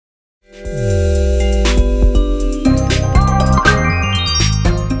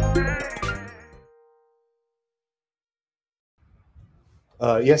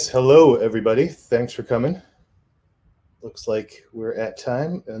Yes, hello everybody. Thanks for coming. Looks like we're at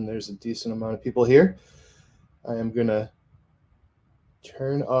time and there's a decent amount of people here. I am gonna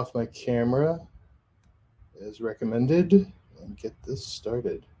turn off my camera as recommended and get this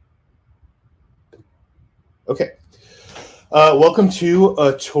started. Okay. Welcome to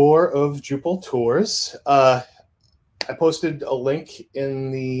a tour of Drupal Tours. I posted a link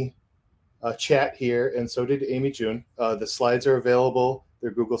in the chat here, and so did Amy June. The slides are available. They're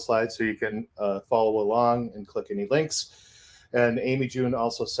Google Slides, so you can follow along and click any links. And Amy June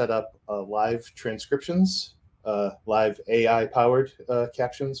also set up live transcriptions, live AI-powered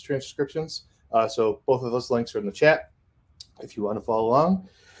captions transcriptions. So both of those links are in the chat if you want to follow along.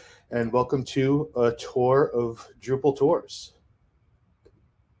 And welcome to a tour of Drupal Tours.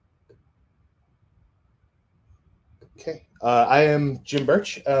 Okay, I am Jim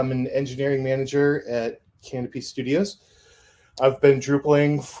Birch. I'm an engineering manager at Canopy Studios. I've been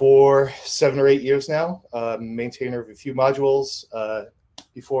Drupaling for 7 or 8 years now, maintainer of a few modules.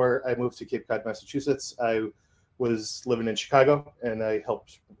 Before I moved to Cape Cod, Massachusetts, I was living in Chicago, and I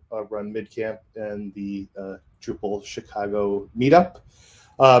helped run MidCamp and the Drupal Chicago meetup.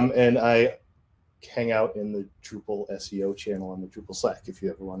 And I hang out in the Drupal SEO channel on the Drupal Slack if you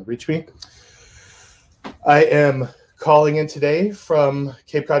ever want to reach me. I am calling in today from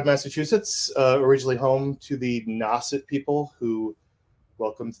Cape Cod, Massachusetts, originally home to the Nauset people who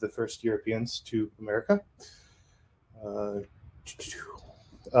welcomed the first Europeans to America.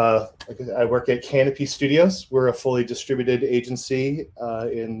 I work at Canopy Studios. We're a fully distributed agency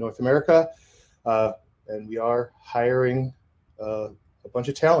in North America, and we are hiring a bunch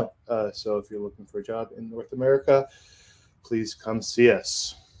of talent. So if you're looking for a job in North America, please come see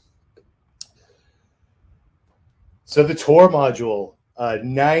us. So the Tor module,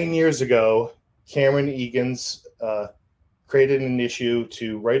 9 years ago, Cameron Egan's created an issue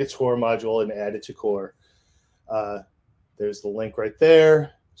to write a Tor module and add it to core. There's the link right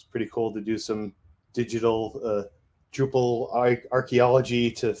there. It's pretty cool to do some digital Drupal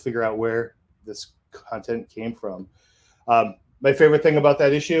archaeology to figure out where this content came from. My favorite thing about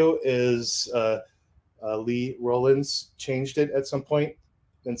that issue is Lee Rollins changed it at some point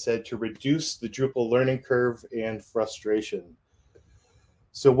and said to reduce the Drupal learning curve and frustration.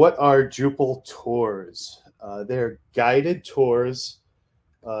 So what are Drupal tours? They're guided tours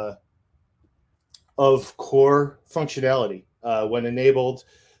of core functionality. When enabled,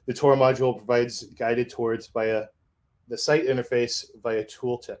 the Tor module provides guided tours via the site interface via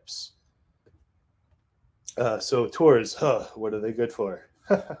tooltips. So tours, what are they good for?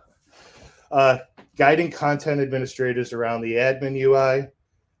 Guiding content administrators around the admin UI.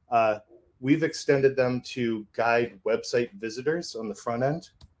 We've extended them to guide website visitors on the front end.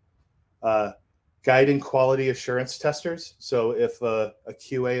 Guiding quality assurance testers. So if a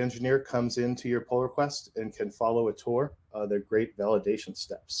QA engineer comes into your pull request and can follow a tour, they're great validation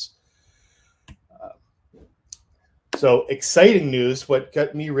steps. So exciting news, what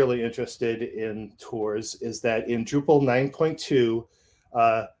got me really interested in tours is that in Drupal 9.2,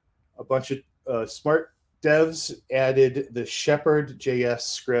 a bunch of smart devs added the Shepherd.js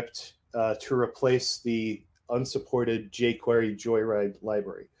script to replace the unsupported jQuery Joyride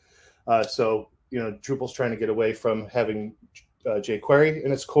library. So, Drupal's trying to get away from having jQuery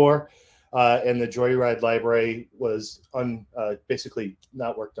in its core, and the Joyride library was basically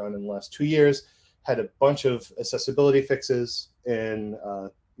not worked on in the last 2 years, had a bunch of accessibility fixes, and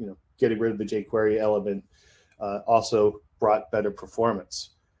getting rid of the jQuery element also brought better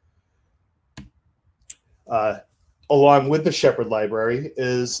performance. Along with the Shepherd library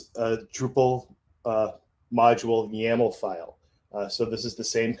is a Drupal module YAML file. So this is the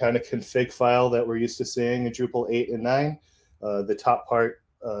same kind of config file that we're used to seeing in Drupal 8 and 9. The top part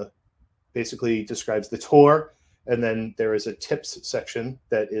basically describes the tour, and then there is a tips section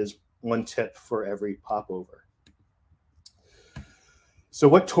that is one tip for every popover. So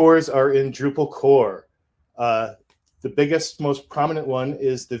what tours are in Drupal core? The biggest, most prominent one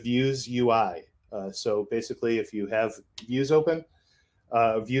is the Views UI. So basically, if you have Views open,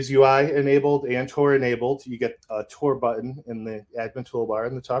 Views UI enabled and Tor enabled, you get a Tor button in the admin toolbar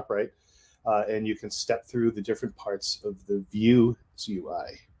in the top right, and you can step through the different parts of the Views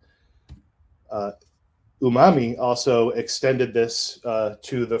UI. Umami also extended this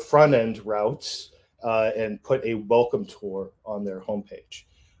to the front end routes and put a welcome tour on their homepage.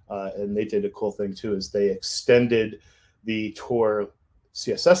 And they did a cool thing too, is they extended the Tor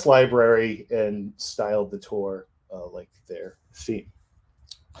CSS library and styled the Tor like their theme.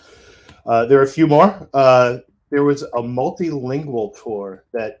 There are a few more. There was a multilingual Tor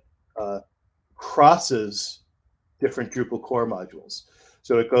that crosses different Drupal core modules.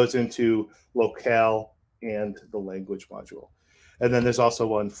 So it goes into locale and the language module. And then there's also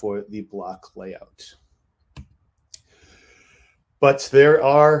one for the block layout. But there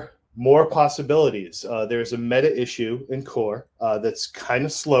are more possibilities. There's a meta issue in core that's kind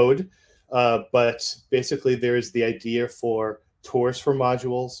of slowed, but basically there's the idea for tours for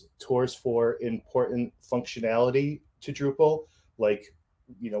modules, tours for important functionality to Drupal, like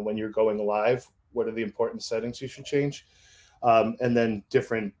when you're going live, what are the important settings you should change, and then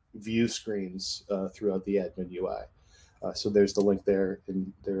different view screens throughout the admin UI. So there's the link there,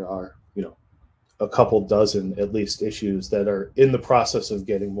 and there are a couple dozen at least issues that are in the process of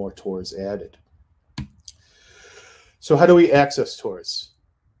getting more tours added. So how do we access tours?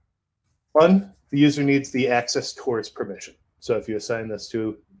 One, the user needs the access tours permission. So if you assign this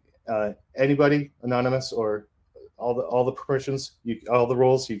to anybody, anonymous, or all the permissions, all the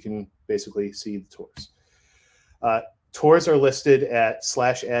roles, you can basically see the tours. Tours are listed at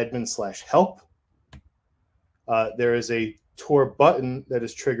 /admin/help. There is a Tor button that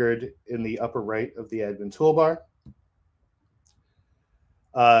is triggered in the upper right of the admin toolbar.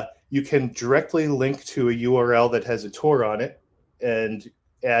 You can directly link to a URL that has a Tor on it and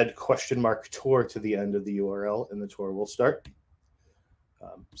add !Tor to the end of the URL, and the Tor will start.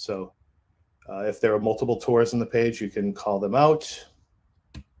 So if there are multiple Tors on the page, you can call them out.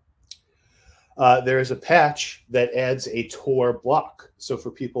 There is a patch that adds a Tor block. So for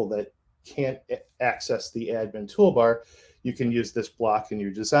people that can't access the admin toolbar, you can use this block in your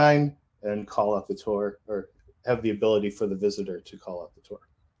design and call out the Tor, or have the ability for the visitor to call out the Tor.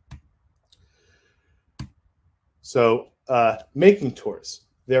 So making Tors.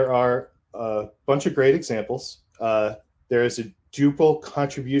 There are a bunch of great examples. There is a Drupal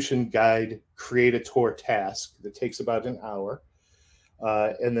contribution guide, create a Tor task that takes about an hour.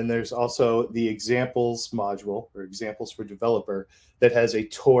 And then there's also the examples module, or examples for developer, that has a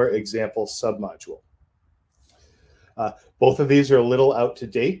Tor example submodule. Both of these are a little out to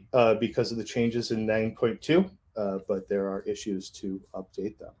date because of the changes in 9.2, but there are issues to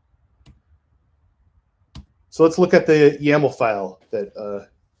update them. So let's look at the YAML file that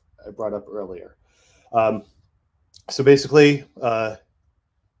I brought up earlier. So basically,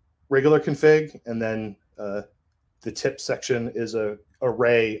 regular config, and then the tip section is an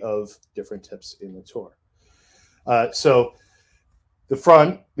array of different tips in the Tor. So the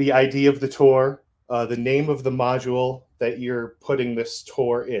front, the ID of the Tor, the name of the module that you're putting this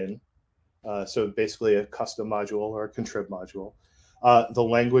Tor in. So basically a custom module or a contrib module. The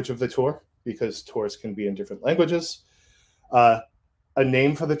language of the Tor, because Tors can be in different languages. A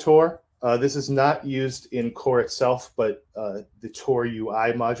name for the Tor. This is not used in core itself, but the Tor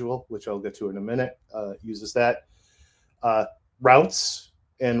UI module, which I'll get to in a minute, uses that. Routes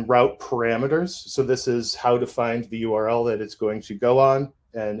and route parameters. So this is how to find the URL that it's going to go on,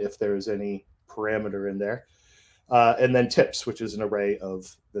 and if there is any parameter in there. And then tips, which is an array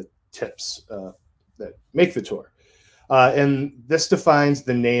of the tips that make the Tor. And this defines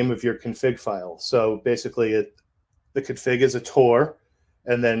the name of your config file. So basically the config is a Tor,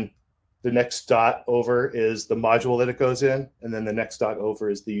 and then the next dot over is the module that it goes in, and then the next dot over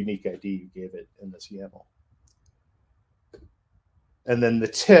is the unique ID you gave it in this YAML. And then the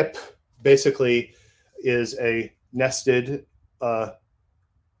tip basically is a nested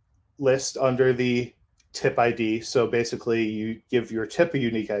list under the tip ID. So basically you give your tip a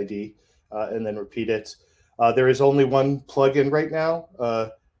unique ID and then repeat it. There is only one plugin right now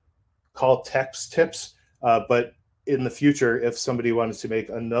called Text Tips, but in the future, if somebody wanted to make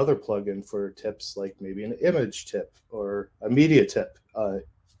another plugin for tips, like maybe an image tip or a media tip,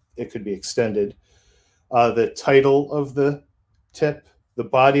 it could be extended. The title of the tip, the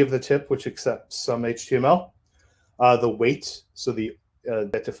body of the tip, which accepts some HTML, the weight, so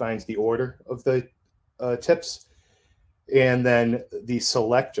that defines the order of the tips, and then the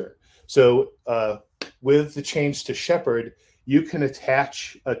selector. So with the change to Shepherd, you can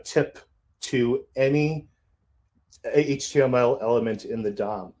attach a tip to any HTML element in the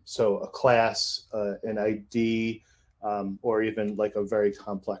DOM. So a class, an ID, or even like a very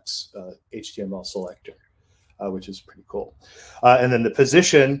complex HTML selector, which is pretty cool. And then the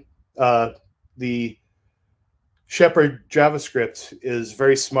position, the Shepherd JavaScript is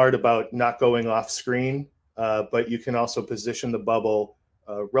very smart about not going off screen, but you can also position the bubble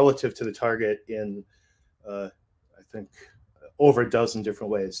relative to the target in, I think, over a dozen different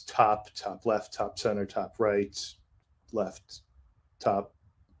ways: top, top left, top center, top right, left, top,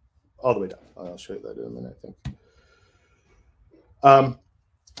 all the way down. I'll show you that in a minute, I think.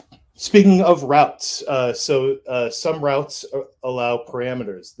 Speaking of routes, some routes allow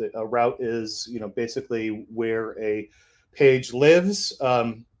parameters. A route is, basically where a page lives.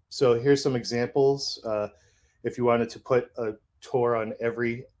 So here's some examples. If you wanted to put a Tor on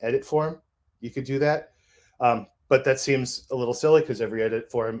every edit form, you could do that. But that seems a little silly because every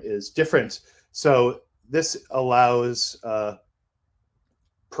edit form is different. So this allows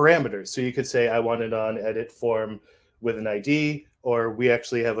parameters. So you could say, I want it on edit form with an ID, or we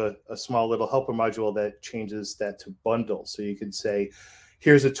actually have a small little helper module that changes that to bundle. So you could say,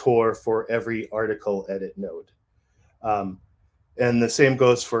 here's a Tor for every article edit node. And the same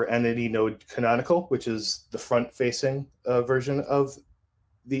goes for entity node canonical, which is the front-facing version of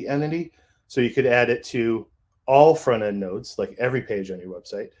the entity. So you could add it to all front-end nodes, like every page on your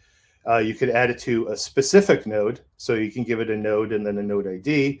website. You could add it to a specific node, so you can give it a node and then a node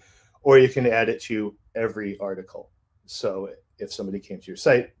ID, or you can add it to every article. So if somebody came to your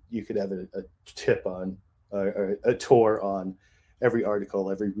site, you could have a tip on, or a Tor on every article,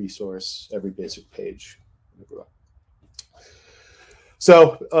 every resource, every basic page.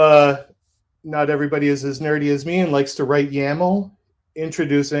 So not everybody is as nerdy as me and likes to write YAML.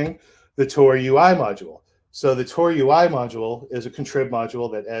 Introducing the Tor UI module. So the Tor UI module is a contrib module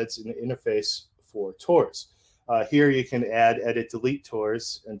that adds an interface for Tors. Here you can add, edit, delete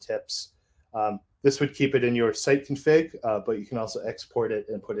Tors and tips. This would keep it in your site config, but you can also export it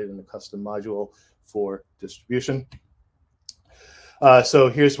and put it in a custom module for distribution. So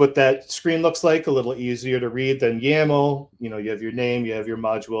here's what that screen looks like, a little easier to read than YAML. You know, you have your name, you have your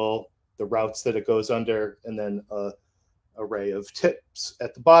module, the routes that it goes under, and then an array of tips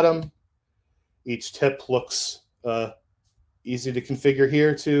at the bottom. Each tip looks easy to configure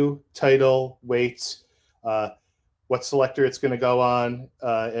here too. Title, weight, what selector it's going to go on,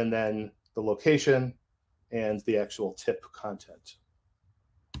 and then the location and the actual tip content.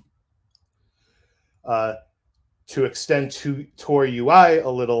 To extend to Tor UI a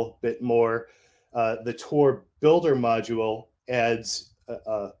little bit more, the Tor Builder module adds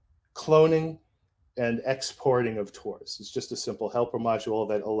cloning and exporting of Tors. It's just a simple helper module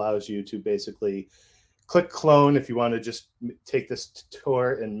that allows you to basically click clone if you want to just take this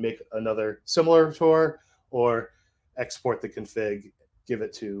Tor and make another similar Tor, or export the config, give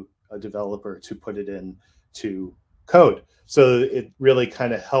it to a developer to put it in to code. So it really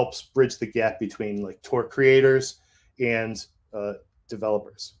kind of helps bridge the gap between like Tor creators and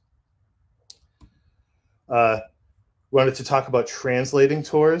developers. Wanted to talk about translating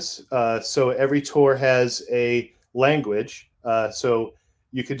Tors. So every Tor has a language. So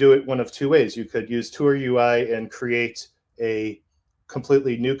you could do it one of two ways. You could use Tor UI and create a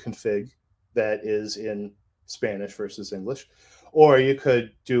completely new config that is in Spanish versus English, or you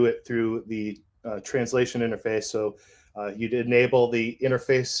could do it through the translation interface. So you'd enable the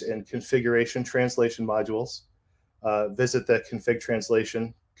interface and configuration translation modules, visit the config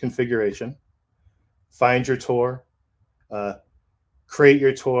translation configuration, find your Tor, create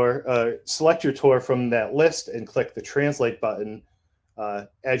your Tor, select your Tor from that list and click the translate button,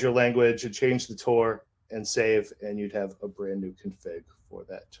 add your language and change the Tor and save, and you'd have a brand new config for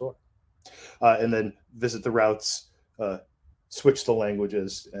that Tor. And then visit the routes, switch the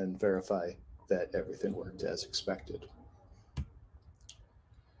languages, and verify that everything worked as expected.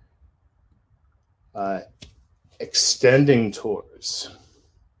 Extending Tors.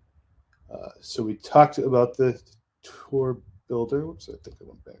 So we talked about the Tor Builder. Whoops, I think I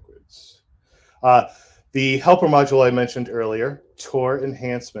went backwards. The helper module I mentioned earlier, Tor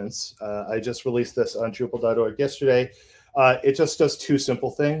Enhancements. I just released this on Drupal.org yesterday. It just does two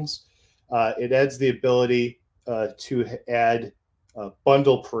simple things. It adds the ability to add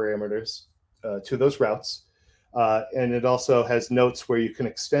bundle parameters to those routes. And it also has notes where you can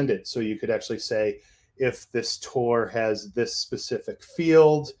extend it. So you could actually say, if this Tor has this specific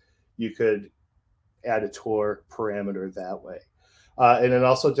field, you could add a Tor parameter that way. And it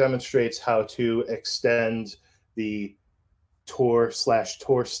also demonstrates how to extend the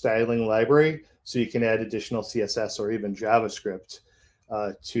Tor/Tor styling library, so you can add additional CSS or even JavaScript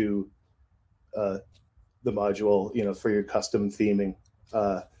to the module, you know, for your custom theming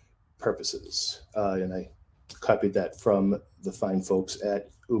purposes. And I copied that from the fine folks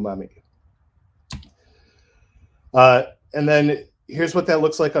at Umami. And then here's what that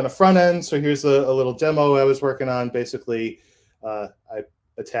looks like on the front end. So here's a little demo I was working on. Basically, I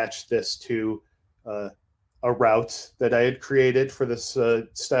attached this to a route that I had created for this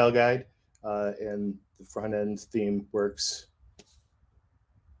style guide, and the front end theme works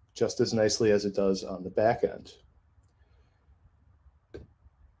just as nicely as it does on the back end.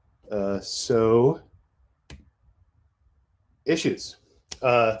 So issues.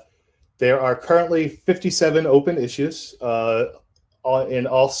 There are currently 57 open issues in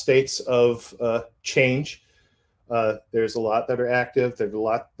all states of change. There's a lot that are active. There's a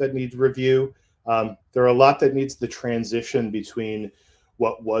lot that needs review. There are a lot that needs the transition between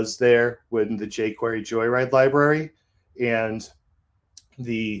what was there when the jQuery Joyride library and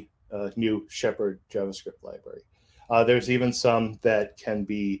the new Shepherd JavaScript library. There's even some that can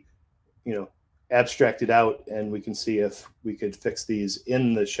be, abstracted out, and we can see if we could fix these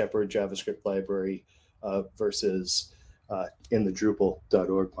in the Shepherd JavaScript library versus in the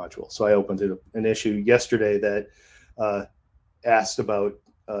Drupal.org module. So I opened an issue yesterday that asked about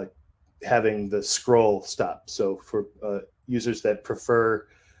having the scroll stop. So for users that prefer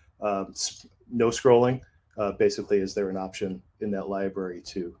no scrolling, basically, is there an option in that library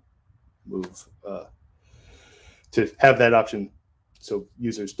to move, to have that option so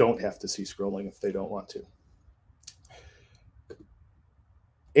users don't have to see scrolling if they don't want to.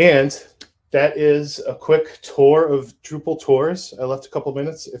 And that is a quick tour of Drupal Tours. I left a couple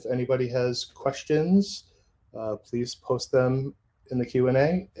minutes. If anybody has questions, please post them in the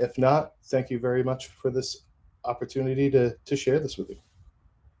Q&A. If not, thank you very much for this opportunity to share this with you.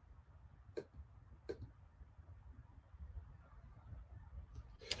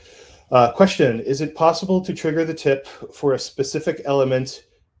 Question, is it possible to trigger the tip for a specific element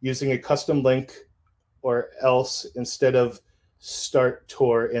using a custom link or else instead of start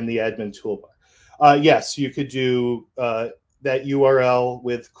Tor in the admin toolbar? Yes, you could do that URL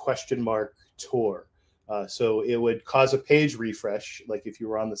with $Tor. So it would cause a page refresh, like if you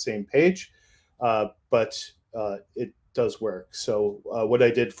were on the same page, but it does work. So what I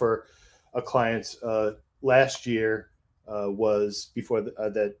did for a client last year was before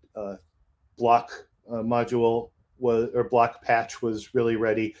that block module or block patch was really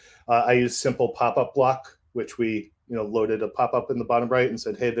ready. I used simple pop-up block, which we loaded a pop-up in the bottom right and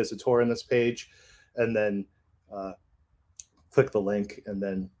said, hey, there's a Tor in this page, and then click the link, and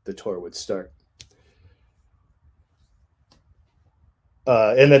then the Tor would start.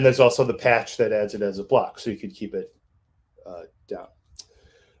 And then there's also the patch that adds it as a block, so you could keep it down.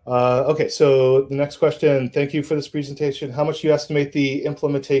 Okay, so the next question, thank you for this presentation. How much do you estimate the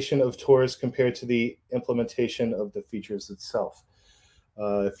implementation of Tours compared to the implementation of the features itself?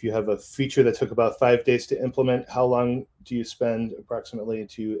 If you have a feature that took about 5 days to implement, how long do you spend approximately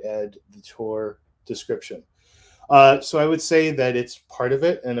to add the Tor description? So I would say that it's part of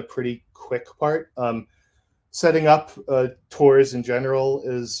it and a pretty quick part. Setting up Tours in general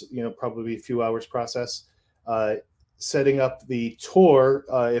is probably a few hours process. Setting up the Tor,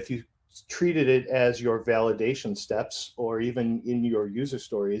 if you treated it as your validation steps, or even in your user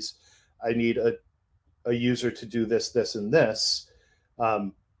stories, I need a user to do this, this, and this.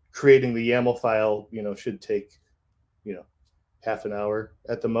 Creating the YAML file, should take, half an hour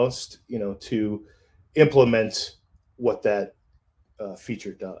at the most, to implement what that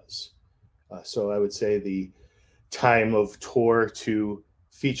feature does. So I would say the time of Tor to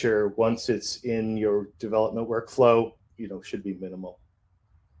feature once it's in your development workflow, should be minimal.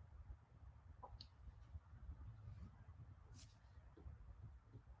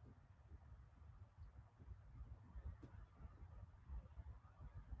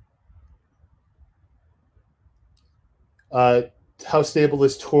 How stable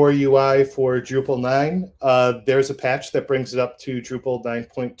is Tor UI for Drupal 9? There's a patch that brings it up to Drupal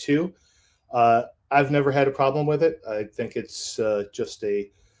 9.2. I've never had a problem with it. I think it's just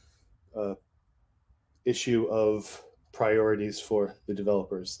a issue of priorities for the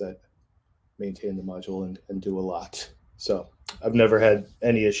developers that maintain the module and do a lot. So I've never had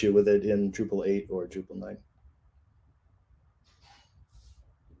any issue with it in Drupal 8 or Drupal 9.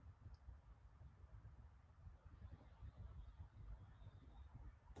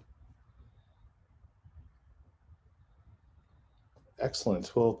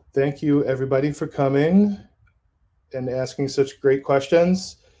 Excellent. Well, thank you everybody for coming and asking such great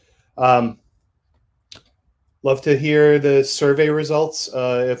questions. Love to hear the survey results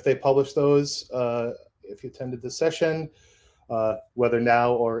if they publish those, if you attended the session, whether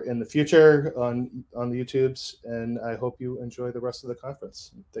now or in the future on the YouTubes. And I hope you enjoy the rest of the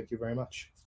conference. Thank you very much.